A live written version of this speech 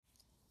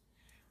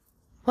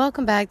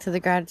Welcome back to the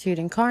Gratitude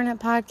Incarnate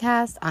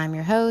podcast. I'm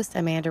your host,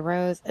 Amanda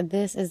Rose, and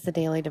this is the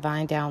Daily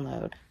Divine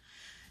Download.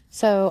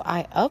 So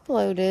I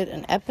uploaded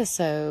an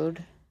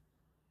episode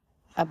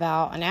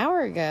about an hour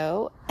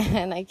ago,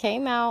 and I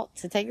came out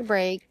to take a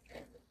break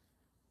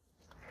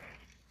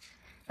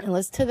and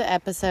listen to the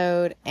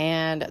episode,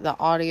 and the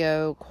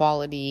audio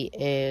quality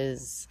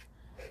is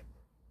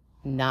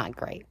not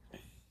great.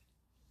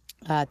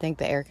 I think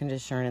the air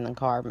conditioner in the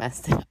car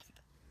messed it up.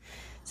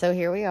 So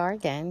here we are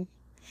again.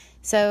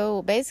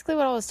 So basically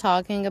what I was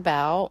talking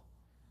about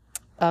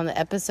on the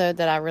episode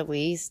that I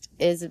released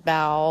is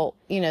about,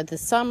 the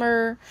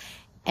summer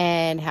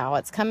and how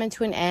it's coming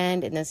to an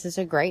end. And this is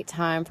a great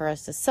time for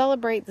us to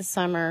celebrate the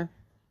summer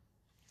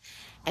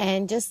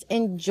and just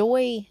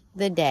enjoy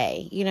the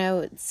day.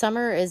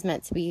 Summer is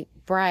meant to be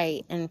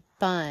bright and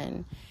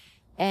fun.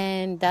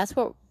 And that's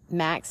what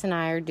Max and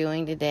I are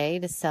doing today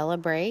to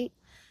celebrate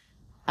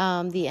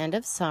the end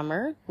of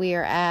summer. We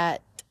are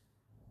at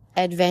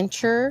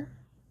Adventure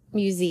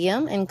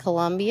Museum in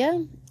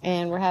Columbia,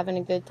 and we're having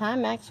a good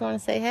time. Max, you want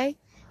to say hey?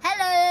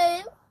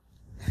 Hello!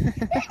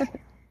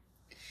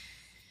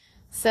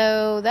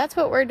 So that's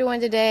what we're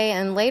doing today,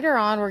 and later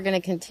on we're going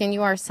to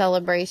continue our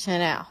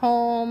celebration at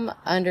home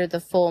under the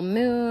full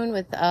moon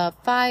with a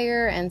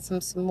fire and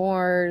some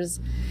s'mores,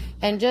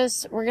 and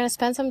we're going to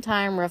spend some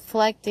time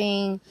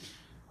reflecting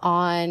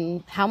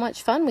on how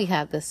much fun we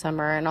had this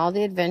summer and all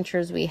the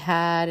adventures we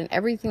had and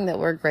everything that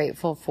we're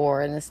grateful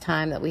for in this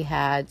time that we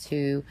had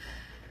to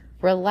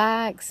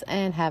relax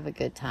and have a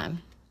good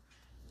time.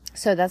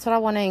 So that's what I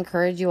want to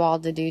encourage you all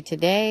to do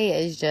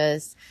today, is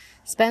just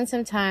spend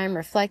some time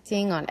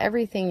reflecting on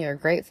everything you're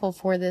grateful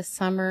for this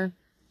summer.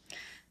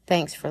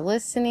 Thanks for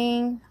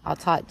listening. I'll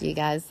talk to you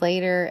guys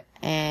later,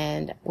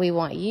 and we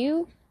want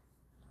you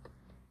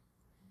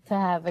to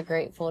have a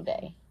grateful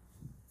day.